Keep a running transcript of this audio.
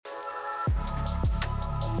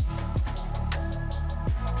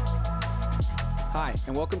Hi,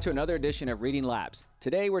 and welcome to another edition of Reading Labs.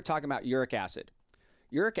 Today we're talking about uric acid.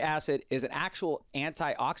 Uric acid is an actual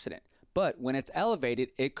antioxidant, but when it's elevated,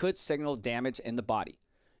 it could signal damage in the body.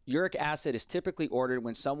 Uric acid is typically ordered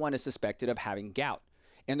when someone is suspected of having gout,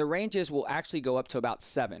 and the ranges will actually go up to about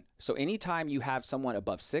 7. So anytime you have someone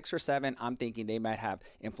above 6 or 7, I'm thinking they might have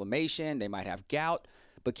inflammation, they might have gout,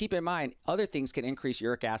 but keep in mind, other things can increase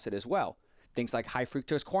uric acid as well. Things like high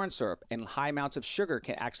fructose corn syrup and high amounts of sugar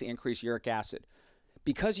can actually increase uric acid.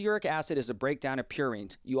 Because uric acid is a breakdown of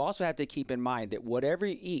purines, you also have to keep in mind that whatever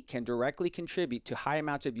you eat can directly contribute to high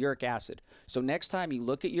amounts of uric acid. So next time you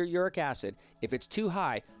look at your uric acid, if it's too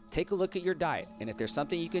high, take a look at your diet. And if there's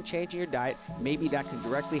something you can change in your diet, maybe that can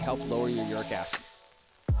directly help lower your uric acid.